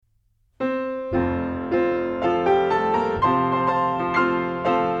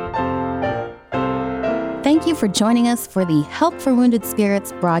you for joining us for the Help for Wounded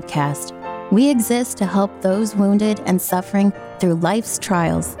Spirits broadcast. We exist to help those wounded and suffering through life's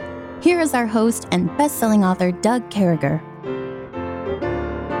trials. Here is our host and best-selling author, Doug Carriger.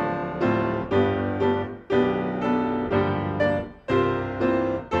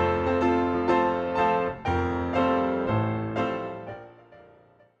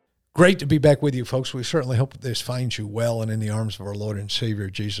 Great to be back with you, folks. We certainly hope this finds you well and in the arms of our Lord and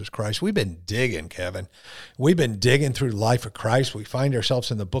Savior, Jesus Christ. We've been digging, Kevin. We've been digging through the life of Christ. We find ourselves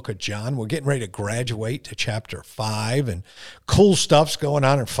in the book of John. We're getting ready to graduate to chapter 5, and cool stuff's going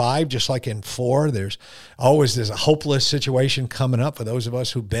on in 5, just like in 4. There's a hopeless situation coming up for those of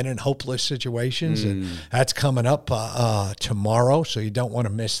us who've been in hopeless situations, and that's coming up tomorrow, so you don't want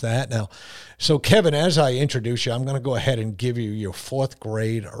to miss that. Now, so, Kevin, as I introduce you, I'm going to go ahead and give you your 4th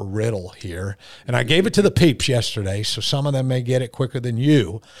grade riddle here. And I gave it to the peeps yesterday, so some of them may get it quicker than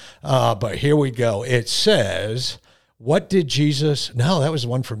you. But here we go. It says, that was the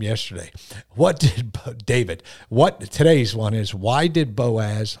one from yesterday. Today's one is, why did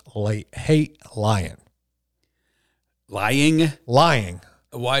Boaz hate lying? Lying? Lying.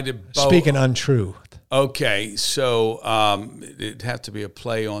 Why did Speaking untrue. Okay, so it'd have to be a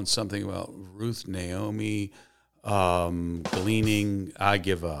play on something about Ruth, Naomi, gleaning, I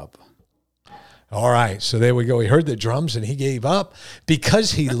give up. All right, so there we go. He heard the drums and he gave up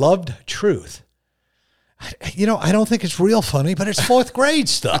because he loved truth. You know, I don't think it's real funny, but it's 4th grade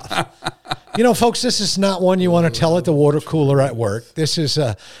stuff. You know, folks, this is not one you want to tell at the water cooler at work. This is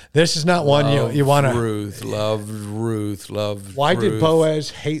not one you want to. Love Ruth. Why did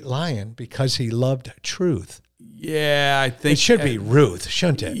Boaz hate lying? Because he loved truth. Yeah, I think it should be Ruth,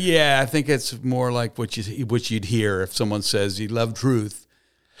 shouldn't it? Yeah, I think it's more like what you'd hear if someone says he loved Ruth.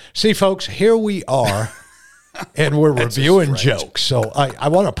 See, folks, here we are. And we're reviewing jokes, so I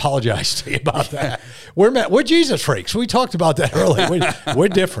want to apologize to you about that. We're Jesus freaks. We talked about that earlier. We're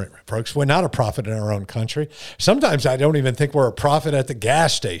different, folks. We're not a prophet in our own country. Sometimes I don't even think we're a prophet at the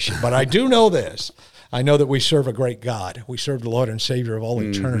gas station, but I do know this. I know that we serve a great God. We serve the Lord and Savior of all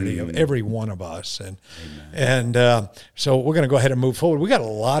eternity, of every one of us. And so we're going to go ahead and move forward. We got a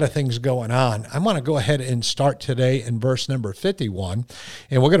lot of things going on. I want to go ahead and start today in verse number 51,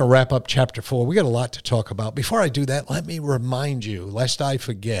 and we're going to wrap up chapter 4. We got a lot to talk about. Before I do that, let me remind you, lest I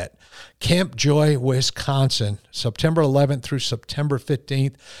forget, Camp Joy, Wisconsin, September 11th through September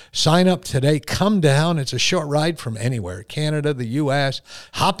 15th. Sign up today. Come down. It's a short ride from anywhere, Canada, the U.S.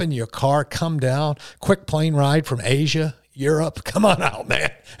 Hop in your car. Come down. Quick plane ride from Asia, Europe. Come on out,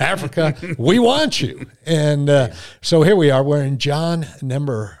 man. Africa. We want you. And so here we are. We're in John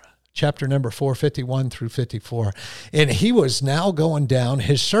chapter number 4, 51 through 54. And he was now going down.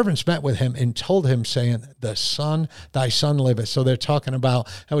 His servants met with him and told him, saying, thy son liveth. So they're talking about,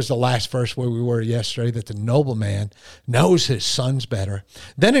 that was the last verse where we were yesterday, that the nobleman knows his sons better.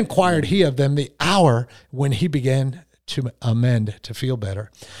 Then inquired he of them the hour when he began to amend, to feel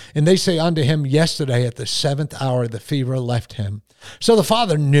better. And they say unto him, yesterday at the 7th hour the fever left him. So the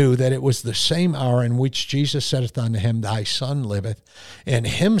father knew that it was the same hour in which Jesus saith unto him, thy son liveth, and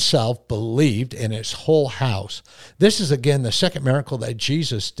himself believed in his whole house. This is again the second miracle that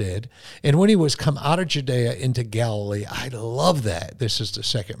Jesus did. And when he was come out of Judea into Galilee, I love that. This is the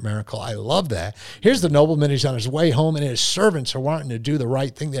second miracle. I love that. Here's the nobleman. He's on his way home, and his servants are wanting to do the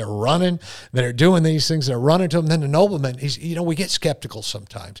right thing. They're running. They're doing these things. They're running to him. Then the nobleman, we get skeptical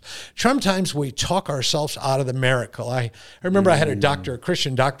sometimes. Sometimes we talk ourselves out of the miracle. I remember I had a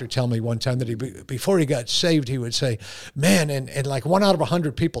Christian doctor tell me one time that before he got saved, he would say, man, and like 1 out of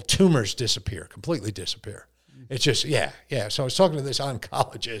 100 people, tumors completely disappear. It's just, yeah. So I was talking to this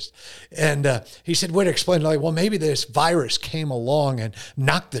oncologist, and he said, way to explain, like, well, maybe this virus came along and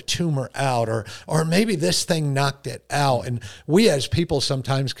knocked the tumor out, or maybe this thing knocked it out. And we as people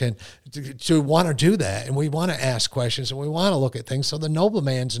sometimes can to want to do that, and we want to ask questions, and we want to look at things. So the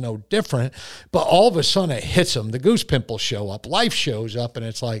nobleman's no different, but all of a sudden it hits him. The goose pimples show up, life shows up, and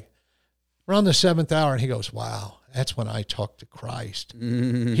it's like, around the 7th hour, and he goes, wow. That's when I talked to Christ.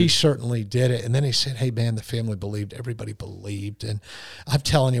 Mm-hmm. He certainly did it. And then he said, hey, man, the family believed. Everybody believed. And I'm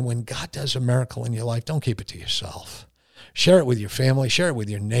telling you, when God does a miracle in your life, don't keep it to yourself. Share it with your family. Share it with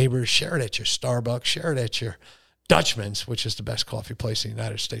your neighbors. Share it at your Starbucks. Share it at your Dutchman's, which is the best coffee place in the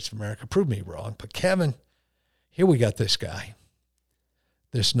United States of America. Prove me wrong. But Kevin, here we got this guy,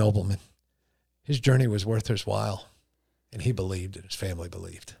 this nobleman. His journey was worth his while, and he believed, and his family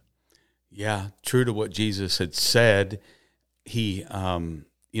believed. Yeah, true to what Jesus had said, he,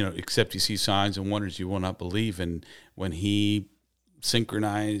 except you see signs and wonders, you will not believe. And when he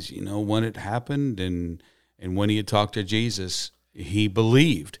synchronized, when it happened and when he had talked to Jesus, he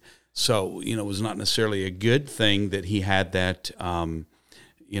believed. So, it was not necessarily a good thing that he had that,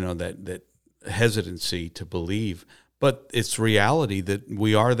 that hesitancy to believe. But it's reality that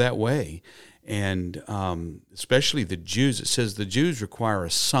we are that way. And especially the Jews, it says the Jews require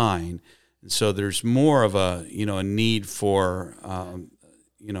a sign. And so there's more of a need for,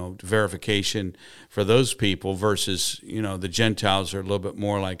 verification for those people versus, the Gentiles are a little bit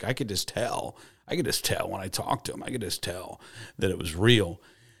more like, I could just tell when I talked to him, I could just tell that it was real.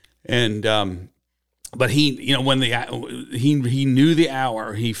 And, but he, when he knew the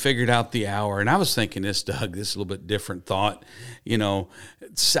hour, he figured out the hour. And I was thinking this, Doug, this is a little bit different thought.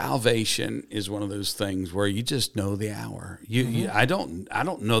 Salvation is one of those things where you just know the hour. I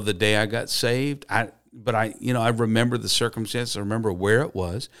don't know the day I got saved. But I remember the circumstances. I remember where it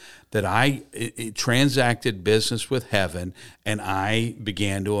was that I transacted business with heaven, and I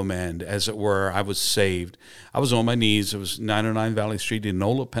began to amend, as it were. I was saved. I was on my knees. It was 909 Valley Street in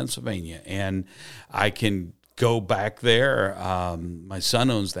Nola, Pennsylvania, and I can go back there. My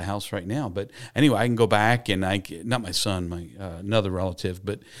son owns the house right now, but anyway, I can go back, and not my son, my another relative.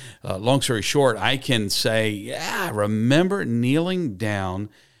 But long story short, I can say, yeah, I remember kneeling down.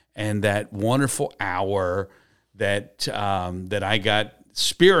 And that wonderful hour that I got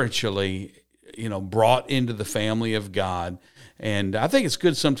spiritually, brought into the family of God. And I think it's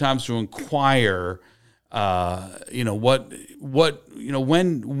good sometimes to inquire, when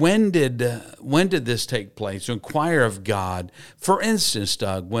did this take place? To inquire of God. For instance,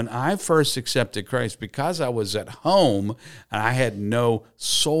 Doug, when I first accepted Christ, because I was at home and I had no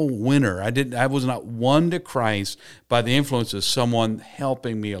soul winner, I was not won to Christ by the influence of someone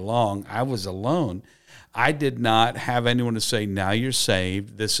helping me along. I was alone. I did not have anyone to say, now you're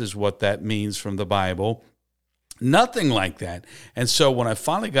saved. This is what that means from the Bible. Nothing like that. And so when I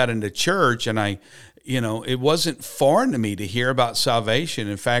finally got into church, and it wasn't foreign to me to hear about salvation.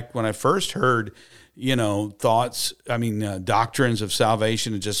 In fact, when I first heard, doctrines of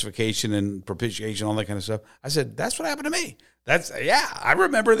salvation and justification and propitiation, all that kind of stuff, I said, that's what happened to me. I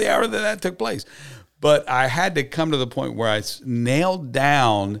remember the hour that took place. But I had to come to the point where I nailed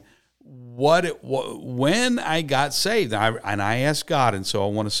down when I got saved. And I asked God, and so I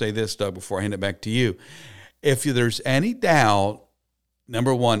want to say this, Doug, before I hand it back to you. If there's any doubt,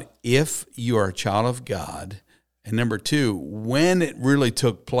 number one, if you are a child of God, and number two, when it really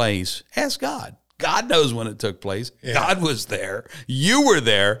took place, ask God. God knows when it took place. Yeah. God was there. You were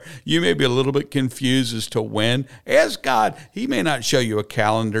there. You may be a little bit confused as to when. Ask God. He may not show you a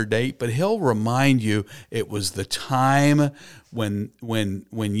calendar date, but he'll remind you it was the time when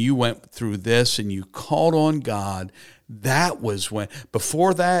you went through this and you called on God. That was when.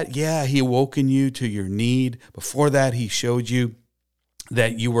 Before that, he awoken you to your need. Before that, he showed you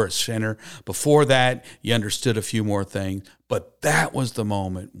that you were a sinner. Before that, you understood a few more things. But that was the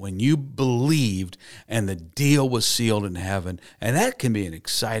moment when you believed and the deal was sealed in heaven. And that can be an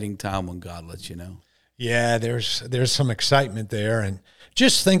exciting time when God lets you know. Yeah, there's some excitement there. And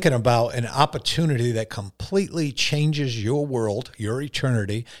just thinking about an opportunity that completely changes your world, your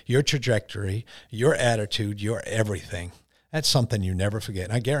eternity, your trajectory, your attitude, your everything. That's something you never forget.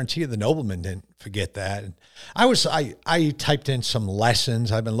 And I guarantee you the nobleman didn't forget that. And I typed in some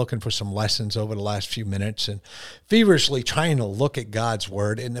lessons. I've been looking for some lessons over the last few minutes and feverishly trying to look at God's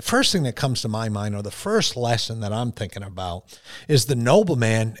word. And the first thing that comes to my mind, or the first lesson that I'm thinking about, is the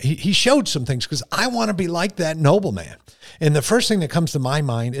nobleman. He showed some things because I want to be like that nobleman. And the first thing that comes to my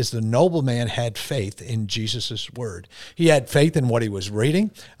mind is the nobleman had faith in Jesus' word. He had faith in what he was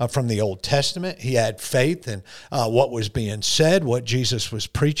reading from the Old Testament. He had faith in what was being said, what Jesus was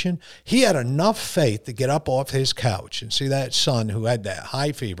preaching. He had enough faith to get up off his couch and see that son who had that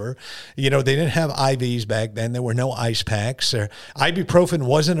high fever. They didn't have IVs back then. There were no ice packs. Ibuprofen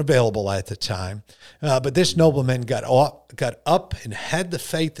wasn't available at the time. But this nobleman got up and had the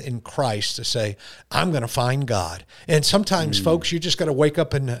faith in Christ to say, I'm going to find God. And sometimes, folks, you just got to wake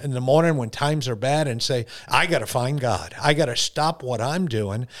up in the morning when times are bad and say, I got to find God. I got to stop what I'm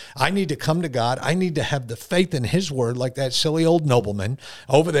doing. I need to come to God. I need to have the faith in his word, like that silly old nobleman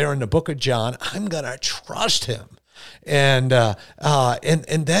over there in the book of John. I'm going to trust him. And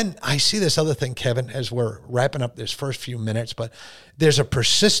then I see this other thing, Kevin, as we're wrapping up this first few minutes, but there's a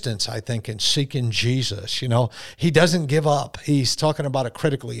persistence, I think, in seeking Jesus. He doesn't give up. He's talking about a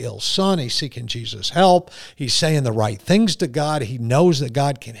critically ill son. He's seeking Jesus' help. He's saying the right things to God. He knows that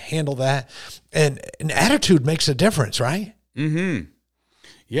God can handle that. And an attitude makes a difference, right? Mm-hmm.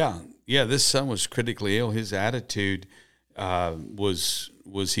 Yeah. This son was critically ill. His attitude was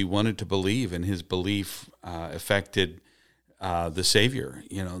he wanted to believe, and his belief affected the Savior.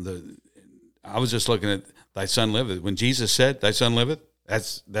 I was just looking at thy son liveth. When Jesus said, thy son liveth,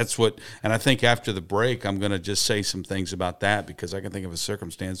 That's what, and I think after the break, I'm going to just say some things about that, because I can think of a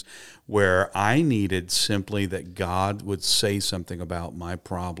circumstance where I needed simply that God would say something about my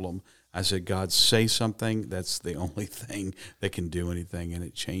problem. I said, God, say something. That's the only thing that can do anything, and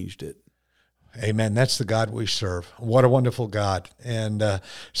it changed it. Amen. That's the God we serve. What a wonderful God. And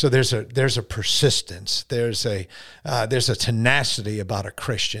so there's a persistence. There's a tenacity about a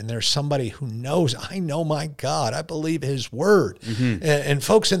Christian. There's somebody who knows, I know my God. I believe his word. Mm-hmm. And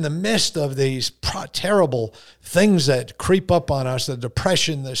folks, in the midst of these terrible things that creep up on us, the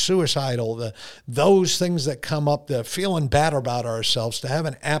depression, the suicidal, those things that come up, the feeling bad about ourselves, to have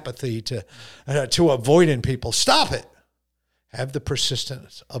an apathy, to avoiding people, stop it. Have the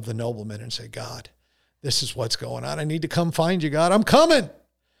persistence of the nobleman and say, God, this is what's going on. I need to come find you, God. I'm coming.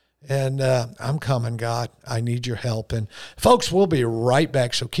 And I'm coming, God. I need your help. And folks, we'll be right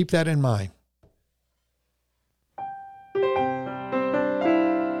back, so keep that in mind.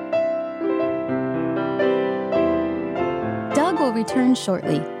 Doug will return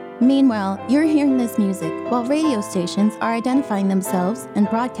shortly. Meanwhile, you're hearing this music while radio stations are identifying themselves and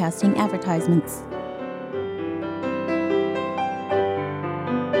broadcasting advertisements.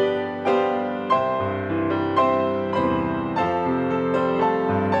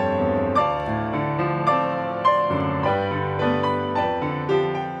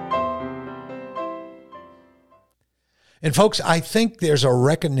 And folks, I think there's a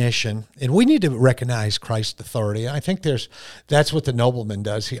recognition, and we need to recognize Christ's authority. I think that's what the nobleman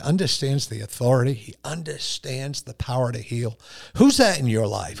does. He understands the authority. He understands the power to heal. Who's that in your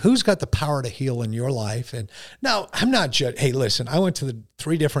life? Who's got the power to heal in your life? And now, I'm not hey, listen, I went to the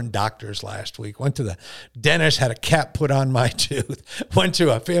 3 different doctors last week. Went to the dentist, had a cap put on my tooth. Went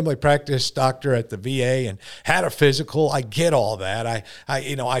to a family practice doctor at the VA and had a physical. I get all that.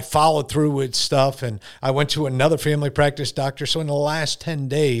 I followed through with stuff, and I went to another family practice doctor. So in the last 10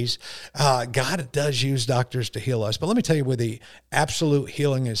 days, God does use doctors to heal us. But let me tell you where the absolute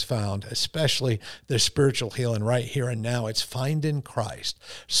healing is found, especially the spiritual healing right here and now. It's finding Christ.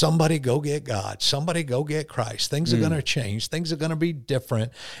 Somebody go get God. Somebody go get Christ. Things are going to change. Things are going to be different.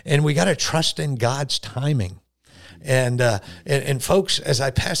 And we got to trust in God's timing. And folks, as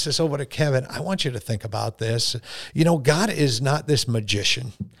I pass this over to Kevin, I want you to think about this. You know, God is not this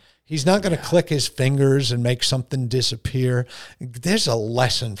magician. He's not going to click his fingers and make something disappear. There's a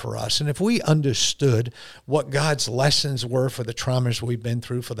lesson for us. And if we understood what God's lessons were for the traumas we've been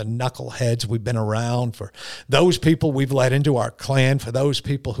through, for the knuckleheads we've been around, for those people we've let into our clan, for those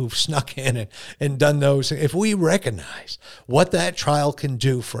people who've snuck in and done those, if we recognize what that trial can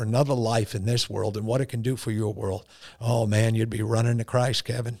do for another life in this world and what it can do for your world, oh man, you'd be running to Christ,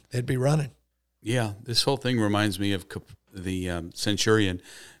 Kevin. They'd be running. Yeah, this whole thing reminds me of the centurion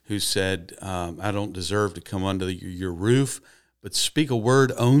who said, I don't deserve to come under your roof, but speak a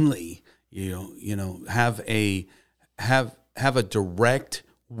word only. Have a direct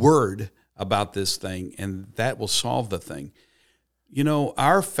word about this thing, and that will solve the thing.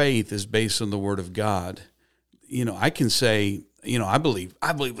 Our faith is based on the word of God. I can say, I believe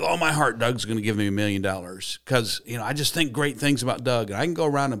with all my heart Doug's going to give me $1 million because, I just think great things about Doug, and I can go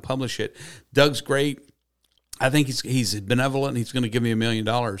around and publish it. Doug's great. I think he's benevolent. He's going to give me $1 million.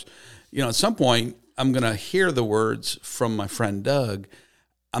 At some point, I'm going to hear the words from my friend Doug.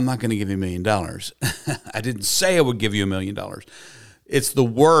 I'm not going to give you $1 million. I didn't say I would give you $1 million. It's the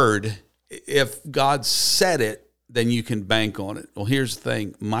word. If God said it, then you can bank on it. Well, here's the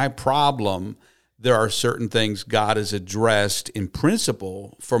thing. My problem, there are certain things God has addressed in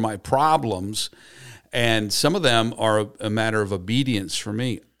principle for my problems, and some of them are a matter of obedience for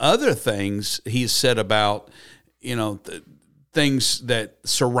me. Other things he's said about, things that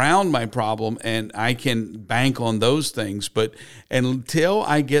surround my problem, and I can bank on those things. But until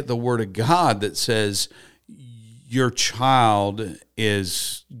I get the word of God that says your child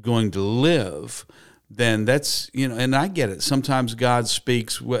is going to live, then that's, and I get it. Sometimes God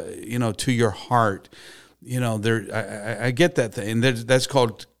speaks, to your heart. I get that thing, and that's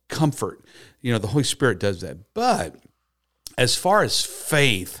called comfort. The Holy Spirit does that. But as far as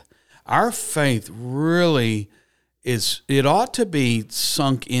faith, our faith really it ought to be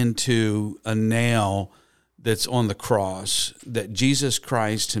sunk into a nail that's on the cross, that Jesus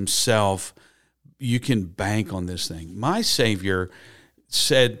Christ himself, you can bank on this thing. My Savior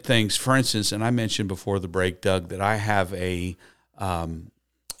said things, for instance, and I mentioned before the break, Doug, that I have I've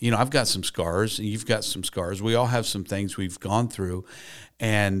got some scars, and you've got some scars. We all have some things we've gone through,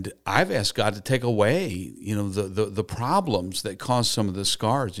 and I've asked God to take away, the problems that cause some of the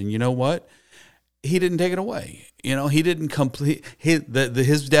scars. And you know what? he didn't take it away. He didn't complete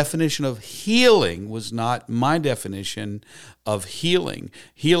his definition of healing was not my definition of healing.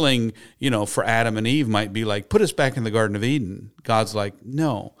 Healing, for Adam and Eve might be like, put us back in the Garden of Eden. God's like,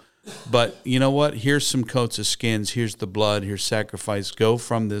 no. But you know what? Here's some coats of skins. Here's the blood. Here's sacrifice. Go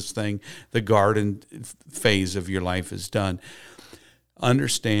from this thing. The garden phase of your life is done.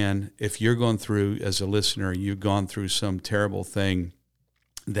 Understand, if you're going through, as a listener, you've gone through some terrible thing,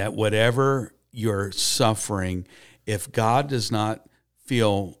 that whatever you're suffering, if God does not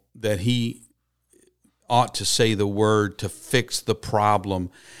feel that he ought to say the word to fix the problem,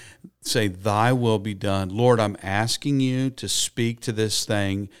 say, thy will be done. Lord, I'm asking you to speak to this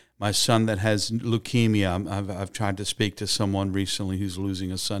thing. My son that has leukemia, I've tried to speak to someone recently who's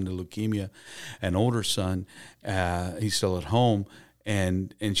losing a son to leukemia, an older son. He's still at home.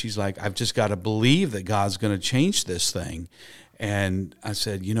 And she's like, I've just got to believe that God's going to change this thing. And I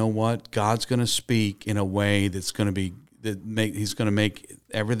said, you know what? God's going to speak in a way that's going to be he's going to make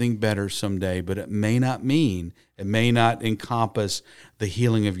everything better someday, but it may not encompass the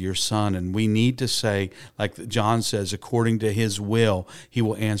healing of your son. And we need to say, like John says, according to his will, he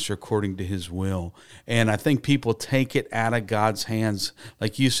will answer according to his will. And I think people take it out of God's hands.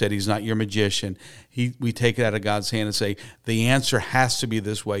 Like you said, he's not your magician. We take it out of God's hand and say, the answer has to be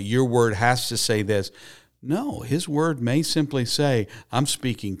this way. Your word has to say this. No, his word may simply say, I'm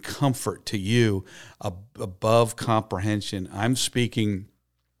speaking comfort to you above comprehension. I'm speaking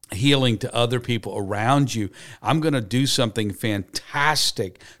healing to other people around you. I'm going to do something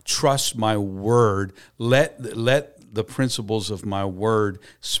fantastic. Trust my word. Let the principles of my word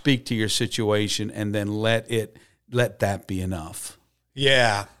speak to your situation, and then let that be enough.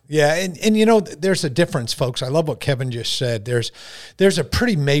 Yeah. Yeah. And there's a difference, folks. I love what Kevin just said. There's a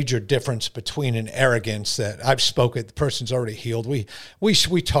pretty major difference between an arrogance that I've spoken, the person's already healed. We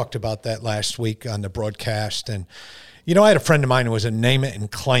talked about that last week on the broadcast. And, I had a friend of mine who was a name it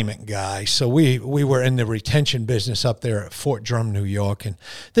and claim it guy. So we were in the retention business up there at Fort Drum, New York. And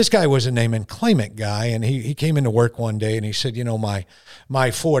this guy was a name and claim it guy. And he came into work one day and he said,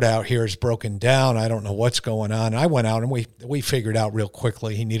 my Ford out here is broken down. I don't know what's going on. And I went out and we figured out real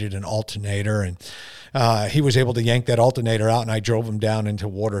quickly he needed an alternator. And he was able to yank that alternator out. And I drove him down into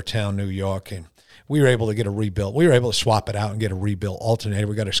Watertown, New York. And we were able to get a rebuilt. We were able to swap it out and get a rebuilt alternator.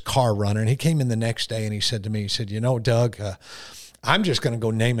 We got his car running. And he came in the next day and he said to me, Doug, I'm just going to go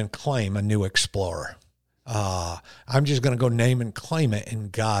name and claim a new Explorer. I'm just going to go name and claim it in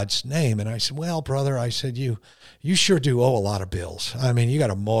God's name. And I said, well, brother, you sure do owe a lot of bills. I mean, you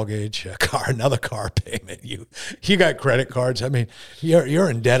got a mortgage, a car, another car payment. You got credit cards. I mean, you're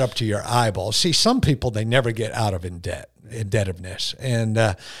in debt up to your eyeballs. See, some people, they never get out of indebtedness.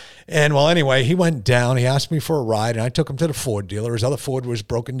 And well, anyway, he went down. He asked me for a ride, and I took him to the Ford dealer. His other Ford was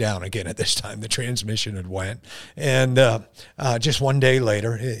broken down again at this time. The transmission had went. And just one day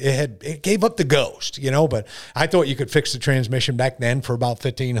later, it gave up the ghost, but I thought you could fix the transmission back then for about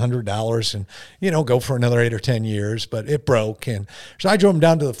 $1,500 and, go for another 8 or 10 years, but it broke. And so I drove him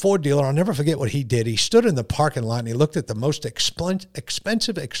down to the Ford dealer. I'll never forget what he did. He stood in the parking lot, and he looked at the most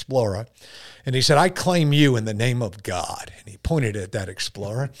expensive Explorer, and he said, I claim you in the name of God. And he pointed at that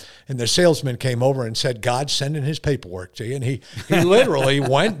Explorer. And the salesman came over and said, God's sending his paperwork to you. And he literally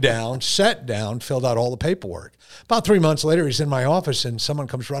went down, sat down, filled out all the paperwork. About 3 months later, he's in my office, and someone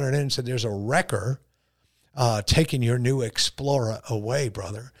comes running in and said, there's a wrecker taking your new Explorer away,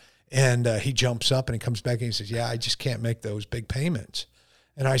 brother. And he jumps up and he comes back and he says, yeah, I just can't make those big payments.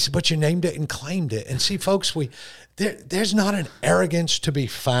 And I said, but you named it and claimed it. And see, folks, there's not an arrogance to be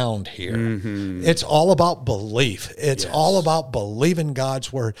found here. Mm-hmm. It's all about belief. It's all about believing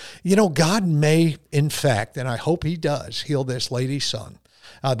God's word. God may, in fact, and I hope he does, heal this lady's son.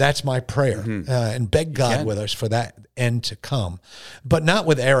 That's my prayer. Mm-hmm. And beg God with us for that end to come. But not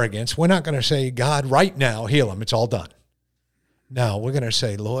with arrogance. We're not going to say, God, right now, heal him. It's all done. No, we're going to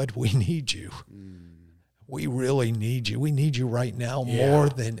say, Lord, we need you. We really need you. We need you right now more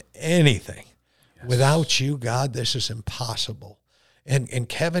than anything. Yes. Without you, God, this is impossible. And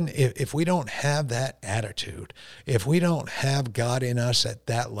Kevin, if we don't have that attitude, if we don't have God in us at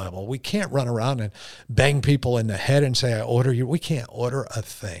that level, we can't run around and bang people in the head and say, I order you. We can't order a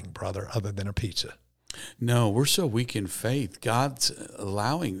thing, brother, other than a pizza. No, we're so weak in faith. God's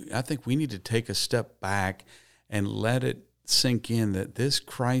allowing, I think we need to take a step back and let it sink in that this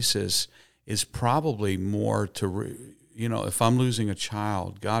crisis is probably more to, if I'm losing a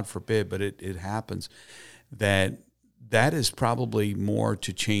child, God forbid, but it happens, that is probably more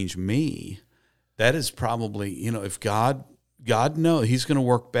to change me. That is probably, if God knows he's going to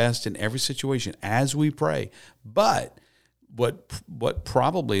work best in every situation as we pray. But what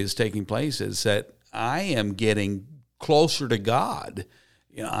probably is taking place is that I am getting closer to God.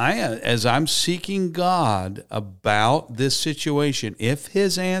 As I'm seeking God about this situation, if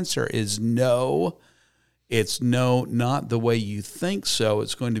his answer is no, it's no, not the way you think so.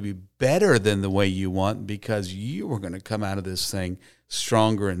 It's going to be better than the way you want, because you are going to come out of this thing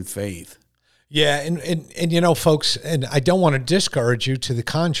stronger in faith. Yeah, and folks, and I don't want to discourage you. To the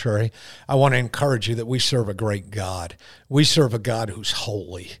contrary, I want to encourage you that we serve a great God. We serve a God who's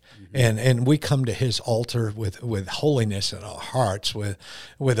holy, and we come to his altar with holiness in our hearts, with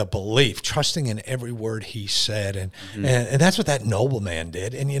a belief, trusting in every word he said, and that's what that nobleman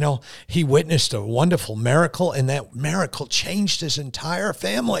did. And he witnessed a wonderful miracle, and that miracle changed his entire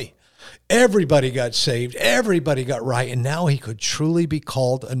family. Everybody got saved, everybody got right, and now he could truly be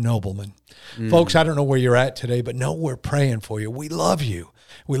called a nobleman. Folks, I don't know where you're at today, but know we're praying for you. We love you.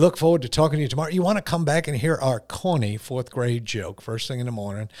 We look forward to talking to you tomorrow. You want to come back and hear our corny 4th grade joke first thing in the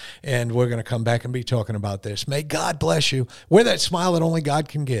morning, and we're going to come back and be talking about this. May God bless you. Wear that smile that only God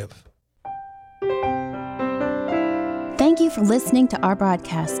can give. Thank you for listening to our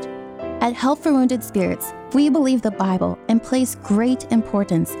broadcast. At Help for Wounded Spirits, we believe the Bible and place great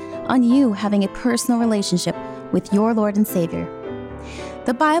importance on you having a personal relationship with your Lord and Savior.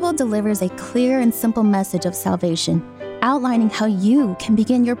 The Bible delivers a clear and simple message of salvation, outlining how you can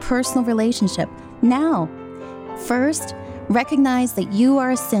begin your personal relationship now. First, recognize that you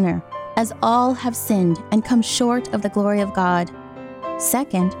are a sinner, as all have sinned and come short of the glory of God.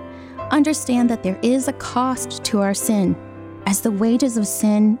 Second, understand that there is a cost to our sin, as the wages of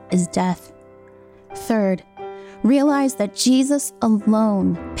sin is death. Third, realize that Jesus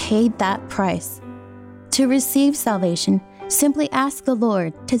alone paid that price. To receive salvation, simply ask the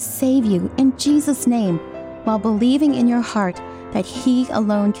Lord to save you in Jesus' name, while believing in your heart that he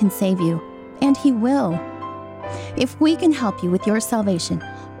alone can save you, and he will. If we can help you with your salvation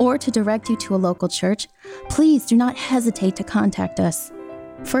or to direct you to a local church, please do not hesitate to contact us.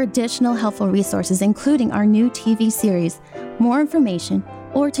 For additional helpful resources, including our new TV series, more information,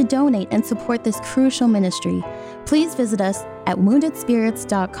 or to donate and support this crucial ministry, please visit us at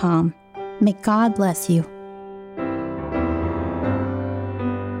woundedspirits.com. May God bless you.